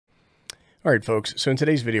All right, folks, so in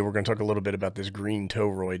today's video, we're going to talk a little bit about this green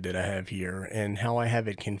toroid that I have here and how I have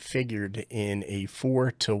it configured in a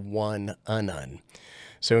 4-to-1 UnUn.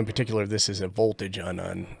 So in particular, this is a voltage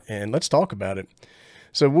UnUn, and let's talk about it.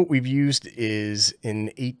 So what we've used is an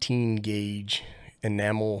 18 gauge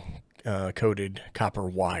enamel coated copper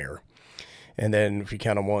wire. And then if we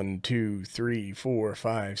count on 1, 2, 3, 4,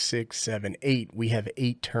 5, 6, 7, 8, we have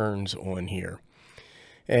 8 turns on here.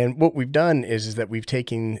 And what we've done is that we've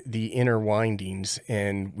taken the inner windings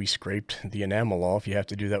and we scraped the enamel off. You have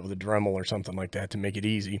to do that with a Dremel or something like that to make it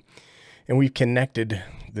easy. And we've connected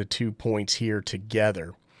the 2 points here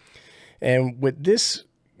together. And what this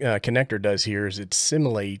connector does here is it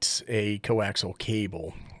simulates a coaxial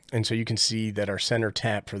cable. And so you can see that our center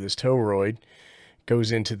tap for this toroid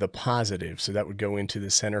goes into the positive. So that would go into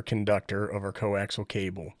the center conductor of our coaxial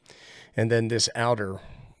cable. And then this outer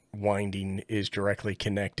winding is directly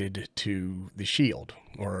connected to the shield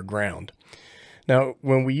or a ground. Now,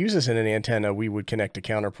 when we use this in an antenna, we would connect a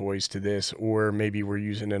counterpoise to this, or maybe we're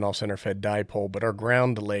using an off-center fed dipole, but our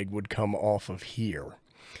ground leg would come off of here,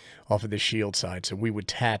 off of the shield side. So we would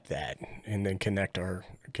tap that and then connect our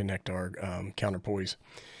counterpoise.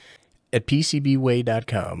 At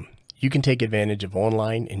PCBWay.com, you can take advantage of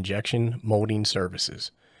online injection molding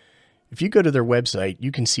services. If you go to their website,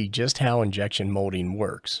 you can see just how injection molding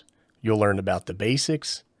works. You'll learn about the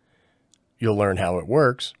basics. You'll learn how it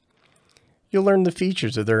works. You'll learn the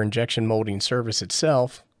features of their injection molding service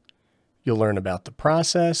itself. You'll learn about the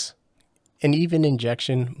process and even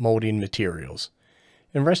injection molding materials.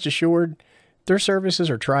 And rest assured, their services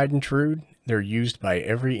are tried and true. They're used by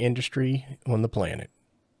every industry on the planet.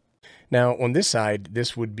 Now, on this side,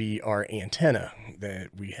 this would be our antenna that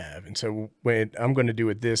we have. And so what I'm going to do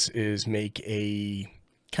with this is make a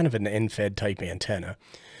kind of an end-fed type antenna.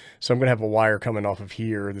 So I'm going to have a wire coming off of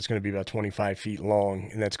here that's going to be about 25 feet long,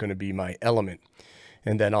 and that's going to be my element.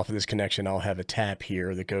 And then off of this connection, I'll have a tap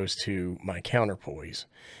here that goes to my counterpoise.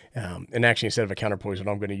 And actually, instead of a counterpoise,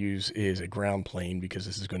 what I'm going to use is a ground plane because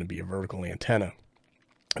this is going to be a vertical antenna.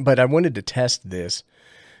 But I wanted to test this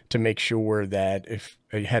to make sure that if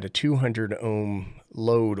I had a 200 ohm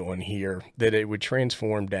load on here, that it would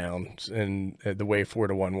transform down. And the way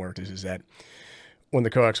 4-to-1 worked is that on the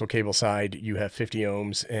coaxial cable side, you have 50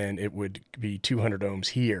 ohms and it would be 200 ohms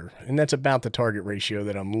here. And that's about the target ratio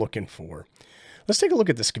that I'm looking for. Let's take a look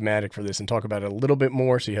at the schematic for this and talk about it a little bit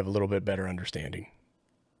more so you have a little bit better understanding.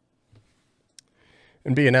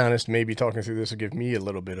 And being honest, maybe talking through this will give me a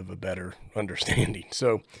little bit of a better understanding.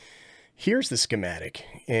 So here's the schematic,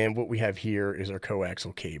 and what we have here is our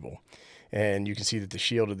coaxial cable. And you can see that the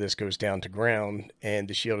shield of this goes down to ground, and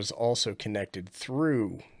the shield is also connected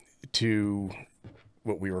through to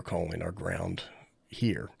what we were calling our ground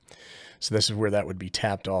here. So this is where that would be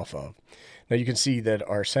tapped off of. Now you can see that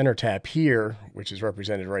our center tap here, which is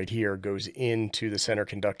represented right here, goes into the center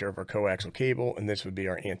conductor of our coaxial cable, and this would be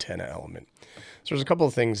our antenna element. So there's a couple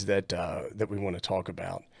of things that, that we want to talk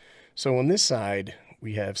about. So on this side,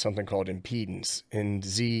 we have something called impedance, and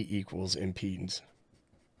Z equals impedance.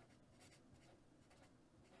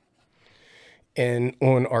 And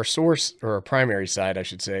on our source, or our primary side, I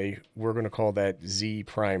should say, we're going to call that Z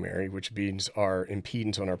primary, which means our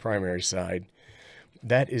impedance on our primary side.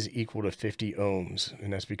 That is equal to 50 ohms,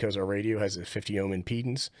 and that's because our radio has a 50 ohm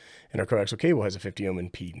impedance, and our coaxial cable has a 50 ohm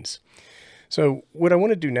impedance. So what I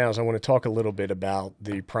want to do now is I want to talk a little bit about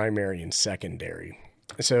the primary and secondary.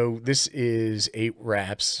 So this is 8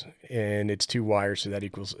 wraps, and it's 2 wires, so that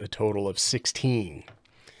equals a total of 16.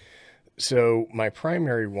 So my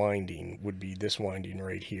primary winding would be this winding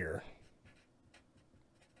right here.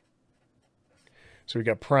 So we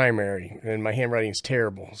got primary, and my handwriting is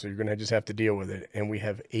terrible, so you're going to just have to deal with it, and we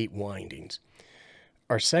have 8 windings.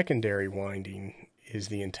 Our secondary winding is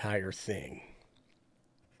the entire thing.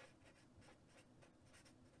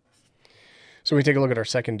 So when we take a look at our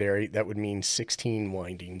secondary, that would mean 16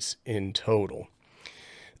 windings in total.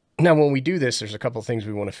 Now, when we do this, there's a couple of things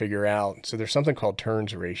we want to figure out. So there's something called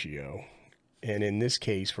turns ratio. And in this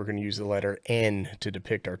case, we're going to use the letter N to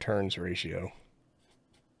depict our turns ratio.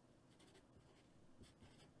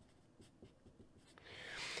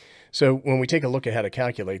 So when we take a look at how to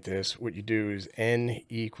calculate this, what you do is N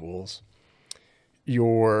equals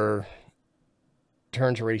your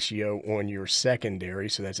turns ratio on your secondary,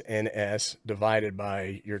 so that's NS, divided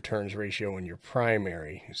by your turns ratio on your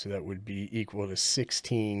primary. So that would be equal to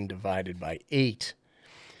 16 divided by 8.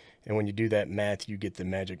 And when you do that math, you get the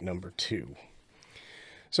magic number 2.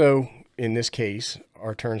 So in this case,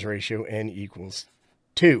 our turns ratio N equals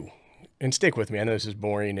 2. And stick with me. I know this is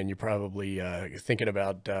boring and you're probably thinking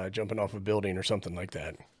about jumping off a building or something like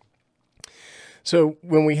that. So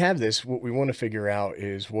when we have this, what we want to figure out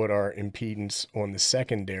is what our impedance on the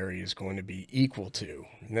secondary is going to be equal to.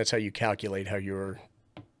 And that's how you calculate how your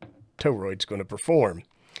toroid is going to perform.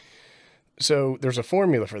 So there's a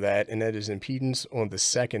formula for that, and that is impedance on the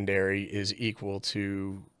secondary is equal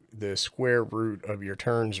to the square root of your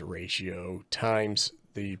turns ratio times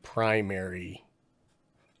the primary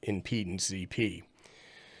impedance, ZP.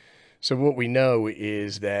 So what we know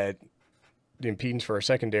is that the impedance for our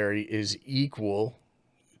secondary is equal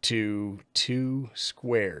to 2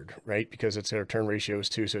 squared, right? Because it's our turn ratio is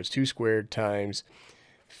 2, so it's 2 squared times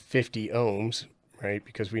 50 ohms, right?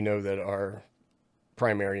 Because we know that our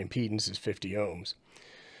primary impedance is 50 ohms.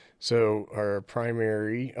 So our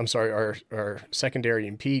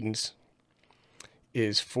secondary impedance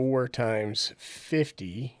is 4 times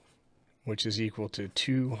 50, which is equal to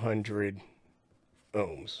 200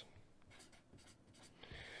 ohms.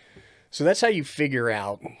 So that's how you figure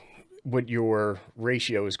out what your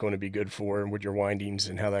ratio is going to be good for and what your windings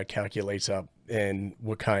and how that calculates up and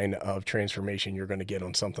what kind of transformation you're going to get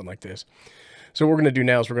on something like this. So what we're going to do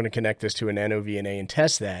now is we're going to connect this to an NOVNA and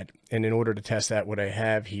test that. And in order to test that, what I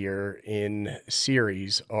have here in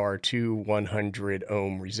series are 2 100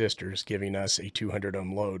 ohm resistors giving us a 200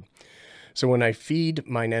 ohm load. So when I feed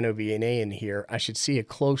my NOVNA in here, I should see a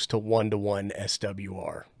close to 1-to-1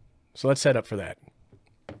 SWR. So let's set up for that.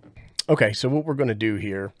 Okay, so what we're going to do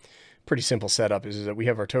here, pretty simple setup, is that we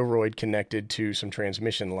have our toroid connected to some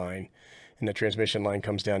transmission line, and the transmission line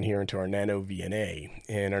comes down here into our nano VNA,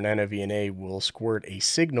 and our nano VNA will squirt a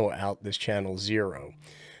signal out this channel 0.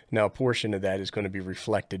 Now, a portion of that is going to be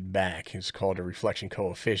reflected back. It's called a reflection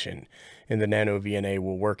coefficient, and the nano VNA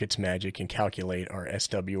will work its magic and calculate our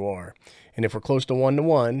SWR. And if we're close to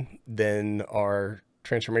 1-to-1, then our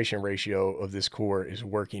transformation ratio of this core is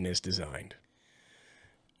working as designed.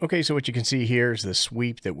 Okay, so what you can see here is the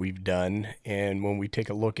sweep that we've done, and when we take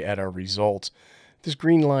a look at our results, this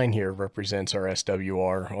green line here represents our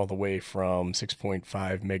SWR all the way from 6.5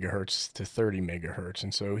 megahertz to 30 megahertz.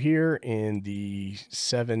 And so here in the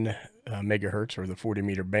 7 megahertz or the 40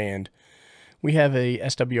 meter band, we have a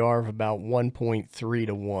SWR of about 1.3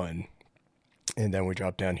 to 1. And then we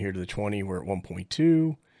drop down here to the 20, we're at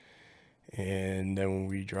 1.2. And then when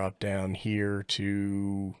we drop down here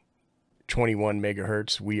to 21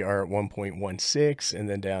 megahertz, we are at 1.16, and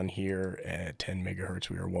then down here at 10 megahertz,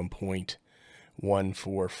 we are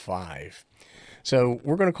 1.145. So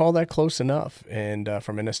we're going to call that close enough, and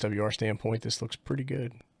from an SWR standpoint, this looks pretty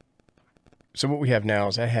good. So what we have now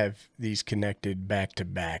is I have these connected back to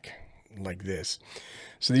back like this.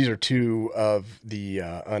 So these are 2 of the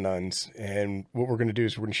UnUns, and what we're going to do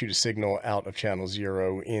is we're going to shoot a signal out of channel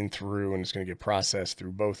 0 in through, and it's going to get processed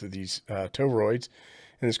through both of these toroids.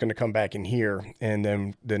 And it's going to come back in here, and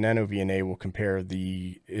then the nano VNA will compare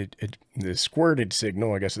the squirted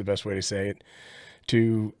signal, I guess is the best way to say it,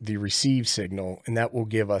 to the received signal, and that will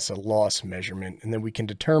give us a loss measurement. And then we can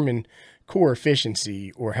determine core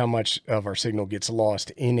efficiency, or how much of our signal gets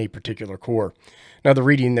lost in a particular core. Now the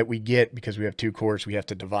reading that we get, because we have 2 cores, we have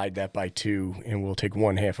to divide that by 2, and we'll take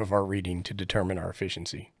 1/2 of our reading to determine our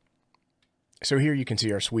efficiency. So here you can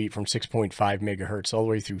see our sweep from 6.5 megahertz all the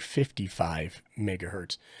way through 55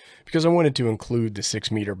 megahertz, because I wanted to include the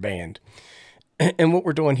 6 meter band. And what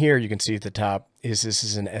we're doing here, you can see at the top, is this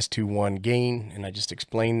is an S21 gain, and I just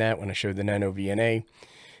explained that when I showed the nano VNA.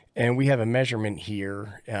 And we have a measurement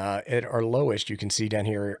here. At our lowest, you can see down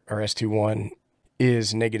here, our S21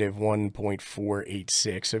 is negative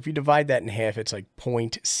 1.486. So if you divide that in half, it's like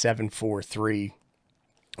 0.743,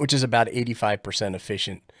 which is about 85%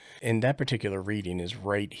 efficient. And that particular reading is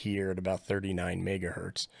right here at about 39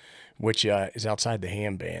 megahertz, which is outside the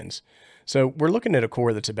ham bands. So we're looking at a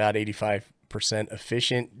core that's about 85%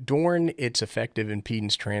 efficient during its effective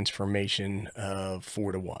impedance transformation of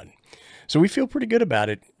 4-to-1. So we feel pretty good about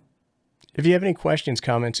it. If you have any questions,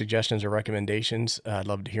 comments, suggestions, or recommendations, I'd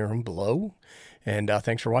love to hear them below. And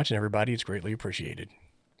thanks for watching, everybody. It's greatly appreciated.